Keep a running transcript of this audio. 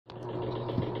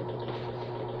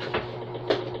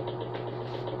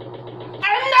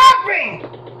napping!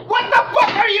 What the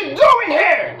fuck are you doing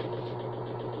here?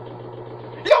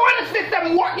 You wanna see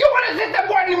some what? You wanna see some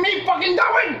warning me fucking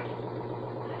doing?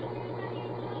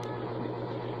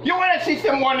 You wanna see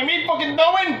some warning me fucking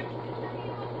doing?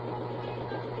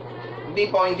 Hindi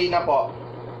po, hindi na po.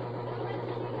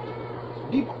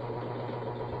 Hindi po.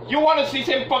 You wanna see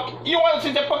some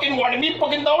fucking warning me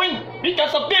fucking doing?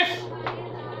 Because of this,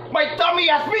 my tummy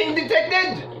has been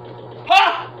detected.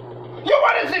 Huh? You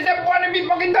wanna see some warning me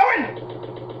fucking doing?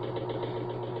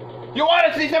 You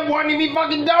wanna see some warning me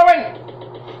fucking doing?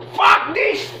 Fuck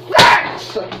these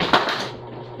sex!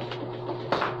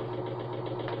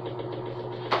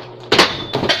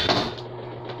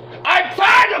 I'm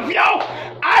tired of you!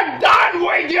 I'm done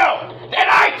with you! And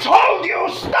I told you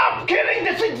stop killing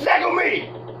the Zigzagumi!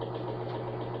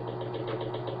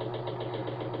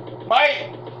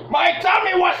 My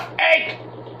tummy was ache,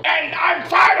 and I'm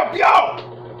tired of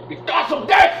you! Because of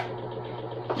this,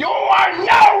 you are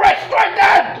now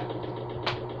restricted!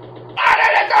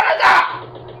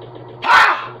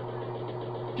 Ha!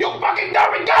 You fucking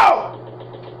there we go!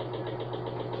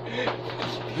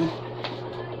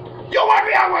 You want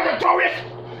me out with the tourist?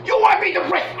 You want me to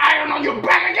press iron on your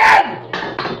back again?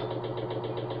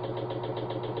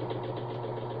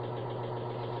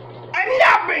 I'm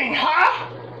napping, huh?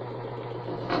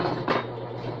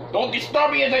 Don't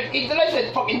disturb me as I eat the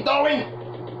lesson, fucking Darwin.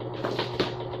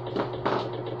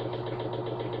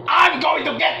 I'm going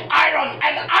to get iron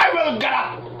and I will get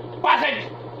up.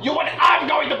 Passage, I'm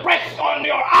going to press on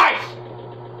your eyes.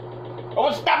 I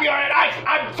will stab your eyes.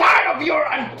 I'm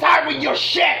tired with your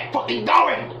shit, fucking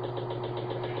Darwin.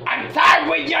 I'm tired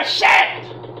with your shit.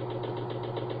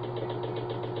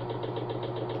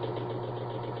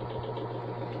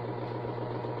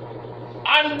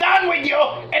 I'm done with you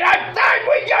and I'm tired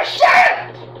with your